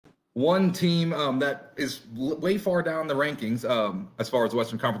one team that is way far down the rankings as far as the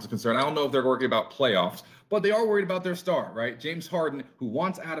Western Conference is concerned. I don't know if they're worried about playoffs, but they are worried about their star, right? James Harden, who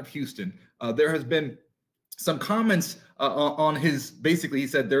wants out of Houston. There has been some comments on his, basically he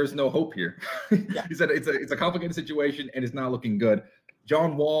said there is no hope here. Yeah. He said it's a complicated situation and it's not looking good.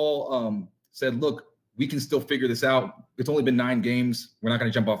 John Wall said, look, we can still figure this out. It's only been 9 games. We're not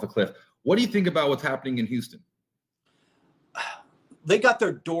going to jump off the cliff. What do you think about what's happening in Houston? They got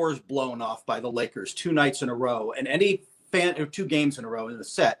their doors blown off by the Lakers 2 nights in a row, and any fan or 2 games in a row in the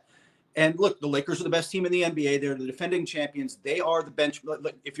set. And look, the Lakers are the best team in the NBA. They're the defending champions. They are the bench.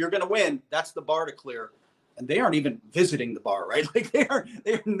 If you're going to win, that's the bar to clear. And they aren't even visiting the bar, right? Like they are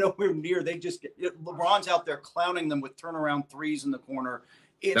nowhere near. They just LeBron's out there clowning them with turnaround threes in the corner.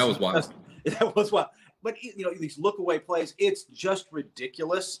 That was wild. That was wild. But these look away plays, it's just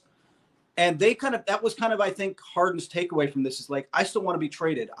ridiculous. And that was kind of, I think, Harden's takeaway from this is like, I still want to be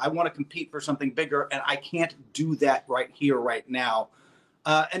traded. I want to compete for something bigger, and I can't do that right here, right now.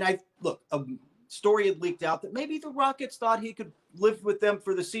 And a story had leaked out that maybe the Rockets thought he could live with them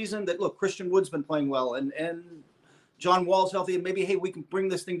for the season. That, look, Christian Wood's been playing well, and John Wall's healthy, and maybe, hey, we can bring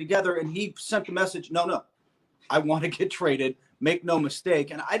this thing together. And he sent the message, no, I want to get traded. Make no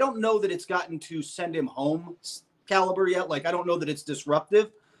mistake. And I don't know that it's gotten to send him home caliber yet. Like, I don't know that it's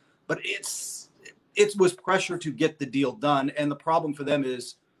disruptive. But it was pressure to get the deal done. And the problem for them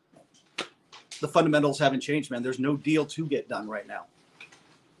is the fundamentals haven't changed, man. There's no deal to get done right now.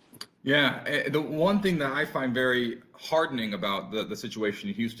 Yeah. The one thing that I find very heartening about the situation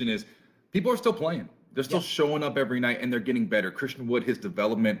in Houston is people are still playing. They're still showing up every night, and they're getting better. Christian Wood, his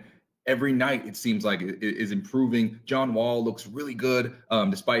development every night, it seems like it is improving. John Wall looks really good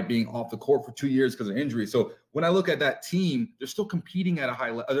despite being off the court for 2 years because of injury. So when I look at that team, they're still competing at a high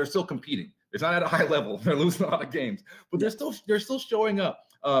level. They're still competing. It's not at a high level. They're losing a lot of games, but they're still showing up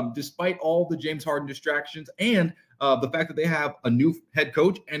despite all the James Harden distractions and the fact that they have a new head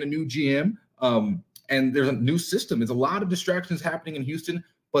coach and a new GM and there's a new system. There's a lot of distractions happening in Houston,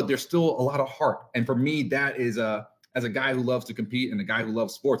 but there's still a lot of heart. And for me, that is as a guy who loves to compete and a guy who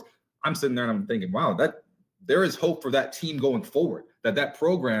loves sports, I'm sitting there and I'm thinking, wow, that there is hope for that team going forward. That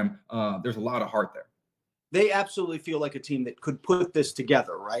program, there's a lot of heart there. They absolutely feel like a team that could put this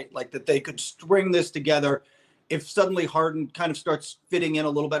together, right? Like that they could string this together. If suddenly Harden kind of starts fitting in a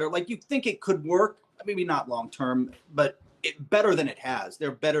little better, like you think it could work, maybe not long term, but better than it has.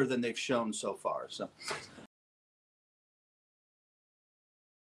 They're better than they've shown so far. So